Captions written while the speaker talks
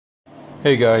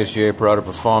Hey guys, Jay Brother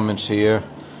Performance here.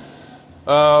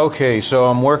 Okay, so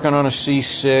I'm working on a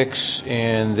C6,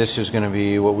 and this is going to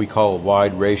be what we call a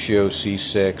wide ratio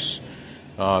C6.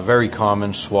 Very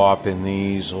common swap in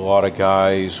these. A lot of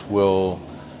guys will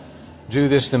do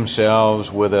this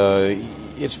themselves with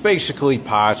it's basically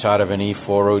parts out of an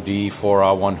E4OD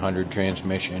 4R100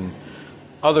 transmission.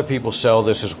 Other people sell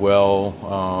this as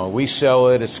well. We sell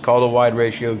it. It's called a wide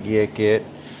ratio gear kit.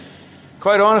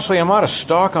 Quite honestly, I'm out of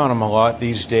stock on them a lot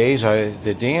these days.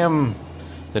 The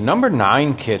number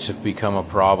 9 kits have become a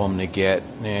problem to get,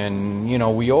 and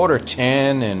we order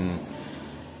 10 and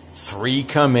 3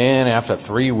 come in after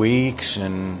 3 weeks,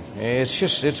 and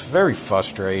it's very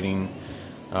frustrating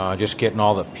just getting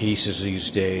all the pieces these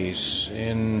days.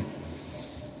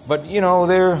 But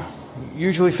they're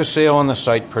usually for sale on the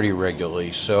site pretty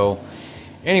regularly. So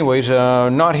anyways,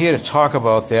 not here to talk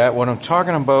about that. What I'm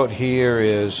talking about here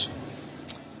is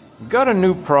got a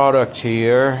new product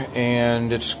here,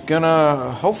 and it's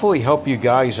gonna hopefully help you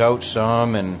guys out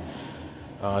some, and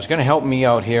it's gonna help me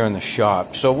out here in the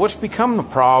shop. So what's become the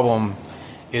problem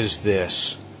is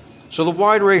this. So the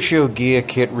wide ratio gear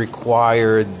kit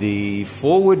required the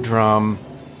forward drum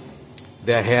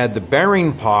that had the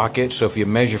bearing pocket. So if you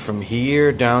measure from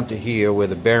here down to here where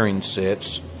the bearing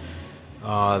sits,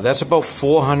 that's about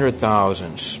 400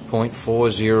 thousandths,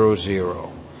 0.400.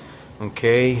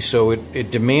 Okay, so it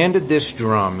demanded this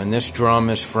drum, and this drum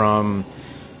is from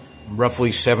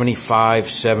roughly 75,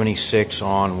 76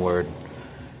 onward.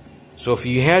 So if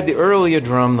you had the earlier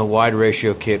drum, the wide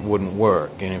ratio kit wouldn't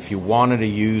work, and if you wanted to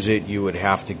use it, you would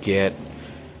have to get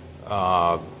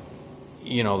the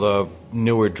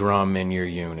newer drum in your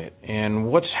unit. And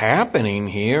what's happening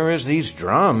here is these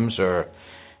drums are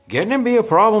getting to be a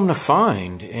problem to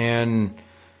find, and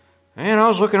I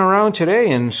was looking around today,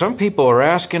 and some people are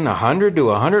asking $100 to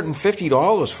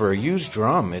 $150 for a used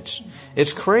drum.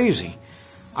 It's crazy.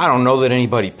 I don't know that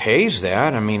anybody pays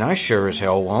that. I mean, I sure as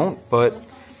hell won't, but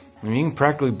you can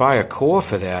practically buy a core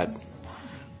for that.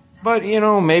 But,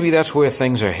 maybe that's where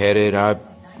things are headed. I'm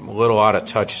a little out of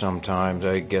touch sometimes.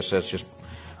 I guess that's just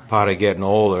part of getting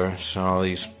older, so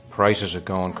these prices are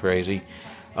going crazy.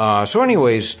 So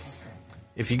anyways,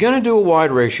 if you're going to do a wide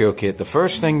ratio kit, the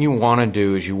first thing you want to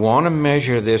do is you want to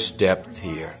measure this depth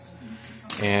here.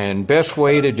 And best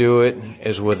way to do it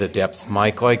is with a depth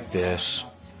mic like this.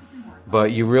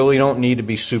 But you really don't need to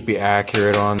be super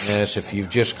accurate on this. If you've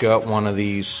just got one of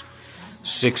these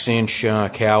 6-inch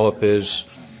calipers,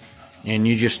 and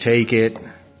you just take it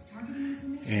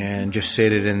and just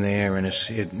sit it in there, and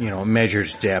it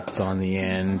measures depth on the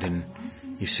end, and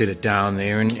you sit it down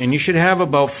there, and you should have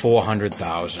about 400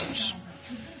 thousandths.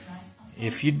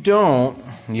 If you don't,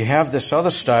 you have this other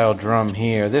style drum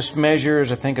here. This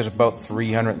measures, I think, is about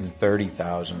 330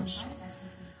 thousandths.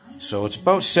 So it's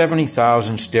about 70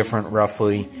 thousandths different,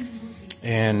 roughly.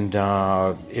 And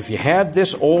if you had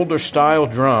this older style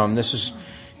drum, this is,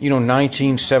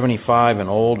 1975 and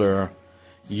older,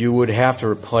 you would have to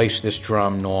replace this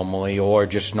drum normally, or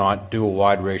just not do a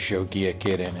wide ratio gear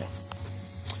kit in it.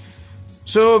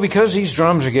 So because these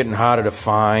drums are getting harder to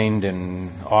find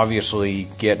and obviously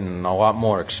getting a lot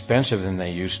more expensive than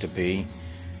they used to be,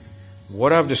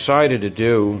 what I've decided to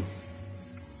do,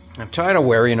 I'm tired of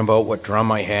worrying about what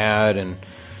drum I had and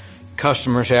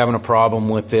customers having a problem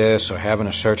with this or having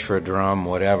to search for a drum,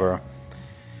 whatever.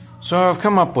 So I've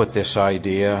come up with this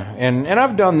idea, and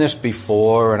I've done this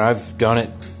before, and I've done it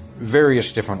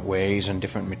various different ways and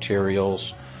different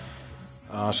materials.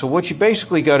 So what you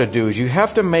basically got to do is you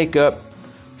have to make up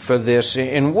for this,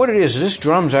 and what it is, this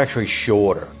drum's actually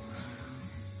shorter.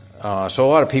 So a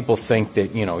lot of people think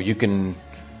that you can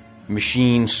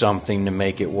machine something to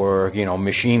make it work,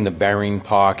 machine the bearing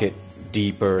pocket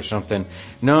deeper or something.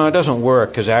 No, it doesn't work,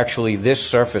 because actually this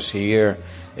surface here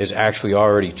is actually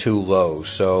already too low.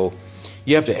 So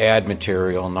you have to add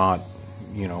material, not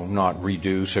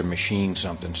reduce or machine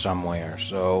something somewhere.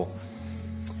 So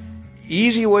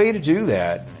easy way to do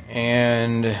that.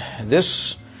 And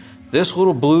this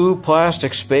little blue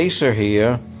plastic spacer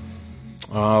here,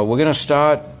 we're going to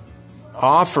start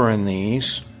offering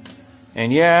these.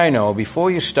 And yeah, I know,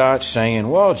 before you start saying,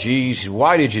 well, geez,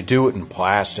 why did you do it in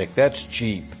plastic? That's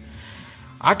cheap.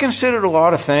 I considered a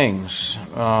lot of things.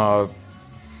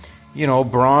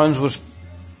 Bronze was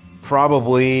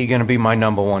probably going to be my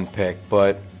 #1 pick,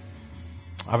 but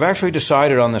I've actually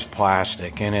decided on this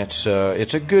plastic, and it's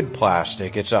a good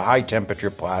plastic. It's a high temperature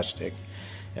plastic.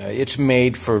 It's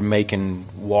made for making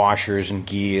washers and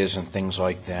gears and things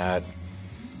like that.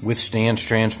 Withstands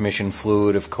transmission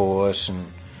fluid, of course, and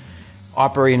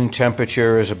operating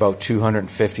temperature is about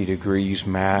 250 degrees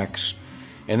max.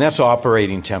 And that's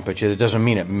operating temperature. It doesn't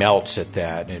mean it melts at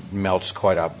that. It melts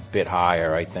quite a bit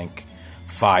higher, I think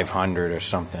 500 or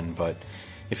something. But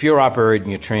if you're operating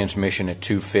your transmission at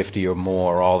 250 or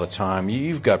more all the time,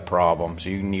 you've got problems.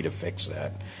 You need to fix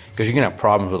that, because you're going to have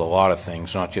problems with a lot of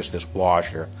things, not just this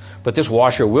washer. But this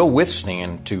washer will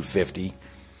withstand 250,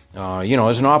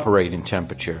 as an operating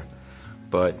temperature.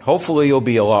 But hopefully you'll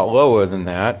be a lot lower than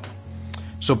that.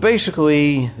 So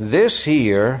basically, this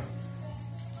here,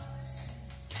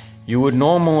 you would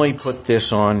normally put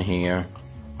this on here,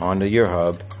 onto your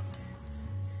hub,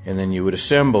 and then you would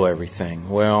assemble everything.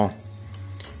 Well,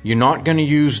 you're not going to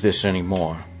use this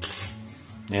anymore.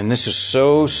 And this is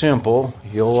so simple,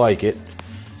 you'll like it.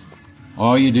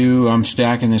 All you do, I'm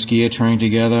stacking this gear train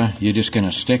together, you're just going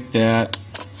to stick that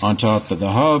on top of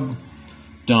the hub,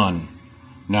 done.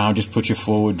 Now just put your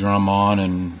forward drum on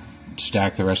and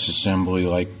stack the rest of the assembly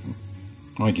like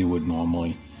you would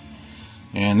normally.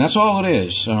 And that's all it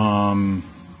is. And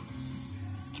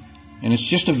it's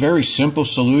just a very simple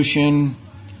solution,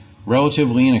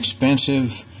 relatively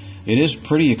inexpensive. It is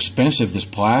pretty expensive, this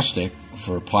plastic,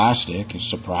 for plastic.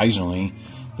 Surprisingly,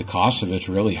 the cost of it's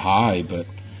really high, but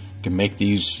you can make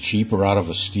these cheaper out of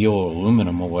a steel or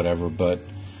aluminum or whatever. But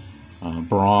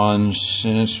bronze,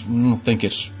 and I think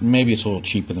maybe it's a little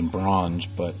cheaper than bronze,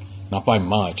 but not by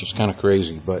much. It's kind of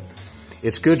crazy, but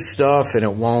it's good stuff, and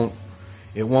it won't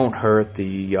hurt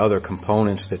the other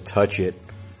components that touch it.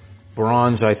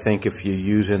 Bronze, I think, if you're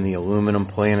using the aluminum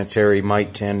planetary,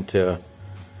 might tend to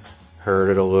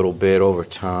hurt it a little bit over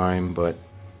time, but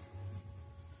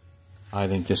I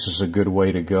think this is a good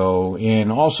way to go. And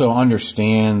also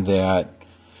understand that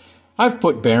I've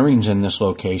put bearings in this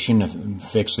location to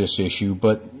fix this issue,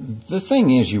 but the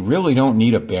thing is, you really don't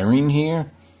need a bearing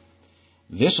here.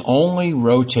 This only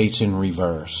rotates in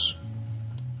reverse,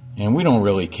 and we don't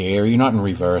really care. You're not in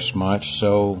reverse much,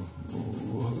 so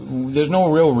there's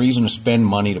no real reason to spend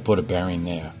money to put a bearing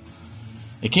there.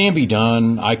 It can be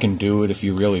done. I can do it if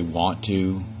you really want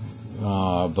to,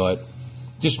 but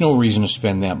just no reason to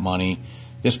spend that money.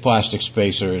 This plastic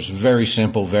spacer is very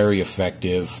simple, very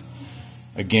effective.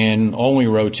 Again, only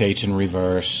rotates in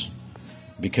reverse,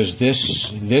 because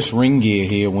this ring gear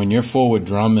here, when your forward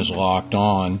drum is locked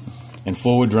on, and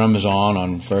forward drum is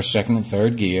on first, second, and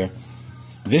third gear,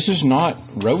 this is not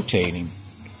rotating.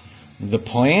 The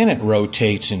planet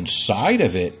rotates inside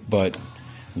of it, but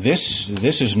this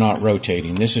is not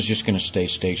rotating. This is just going to stay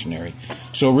stationary.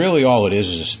 So really all it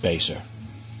is a spacer.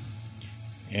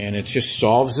 And it just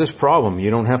solves this problem.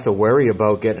 You don't have to worry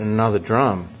about getting another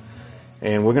drum.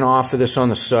 And we're going to offer this on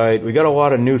the site. We got a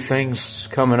lot of new things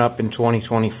coming up in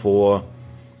 2024.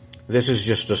 This is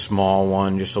just a small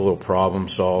one, just a little problem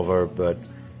solver. But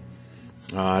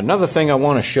another thing I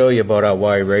want to show you about our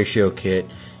wide ratio kit,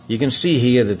 you can see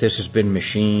here that this has been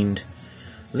machined.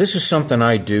 This is something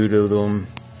I do to them.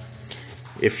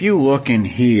 If you look in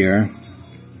here,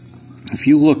 if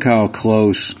you look how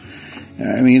close,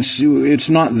 I mean, it's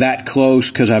not that close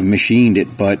because I've machined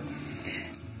it, but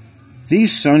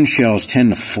these sun shells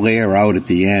tend to flare out at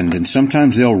the end, and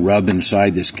sometimes they'll rub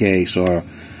inside this case or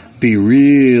be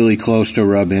really close to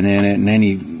rubbing in it, and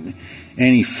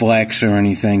any flex or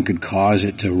anything could cause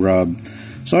it to rub.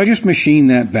 So I just machine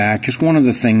that back. Just one of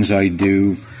the things I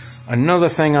do. Another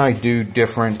thing I do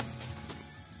different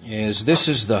is this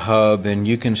is the hub, and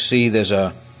you can see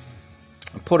I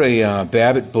put a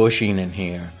Babbitt bushing in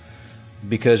here,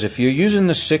 because if you're using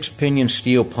the 6-pinion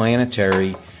steel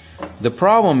planetary, the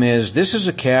problem is this is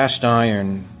a cast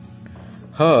iron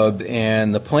hub,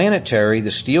 and the planetary,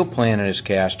 the steel planet, is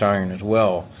cast iron as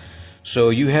well. So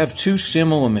you have two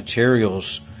similar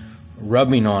materials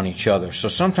rubbing on each other. So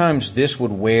sometimes this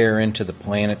would wear into the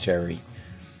planetary.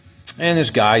 And there's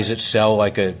guys that sell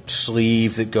like a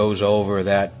sleeve that goes over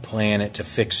that planet to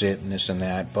fix it and this and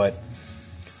that. But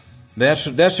that's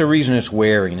the reason it's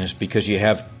wearing, is because you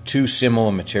have two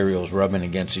similar materials rubbing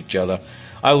against each other.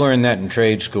 I learned that in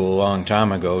trade school a long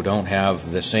time ago. Don't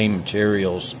have the same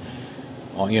materials,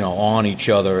 on each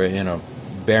other in a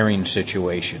bearing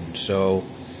situation. So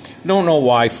I don't know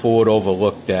why Ford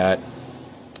overlooked that.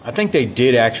 I think they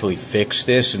did actually fix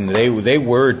this, and they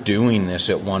were doing this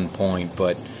at one point,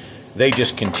 but they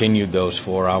just continued those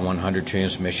 4R100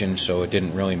 transmissions, so it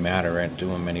didn't really matter to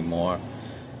them anymore.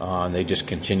 They just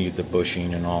continued the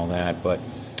bushing and all that. But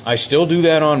I still do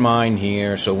that on mine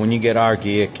here. So when you get our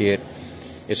gear kit,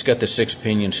 it's got the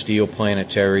 6-pinion steel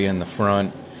planetary in the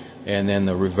front, and then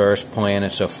the reverse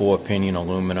planets are 4-pinion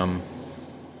aluminum,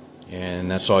 and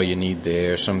that's all you need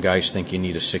there. Some guys think you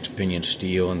need a 6-pinion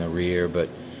steel in the rear, but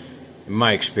in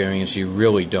my experience, you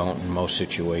really don't in most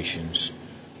situations.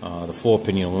 The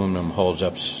 4-pinion aluminum holds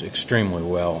up extremely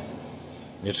well.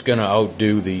 It's going to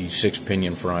outdo the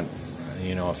 6-pinion front,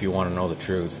 you know, if you want to know the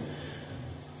truth.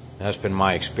 That's been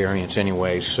my experience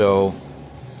anyway. So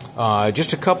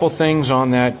just a couple things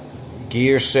on that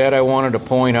gear set I wanted to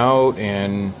point out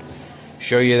and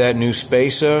show you that new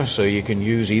spacer so you can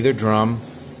use either drum.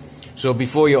 So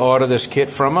before you order this kit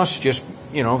from us, just,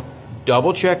 you know,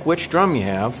 double check which drum you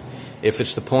have. If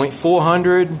it's the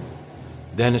 .400,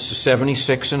 then it's the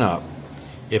 76 and up.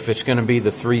 If it's going to be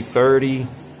the 330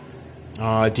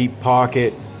 deep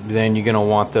pocket, then you're going to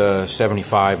want the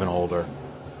 75 and older.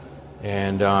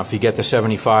 And if you get the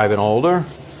 75 and older,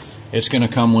 it's going to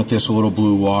come with this little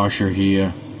blue washer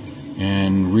here,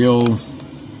 and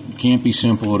can't be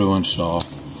simple to install.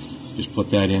 Just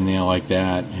put that in there like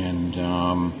that,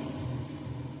 and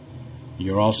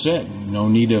you're all set. No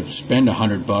need to spend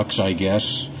 $100, I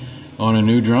guess, on a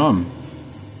new drum.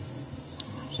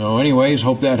 So anyways,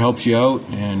 hope that helps you out,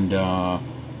 and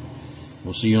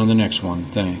we'll see you on the next one.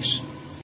 Thanks.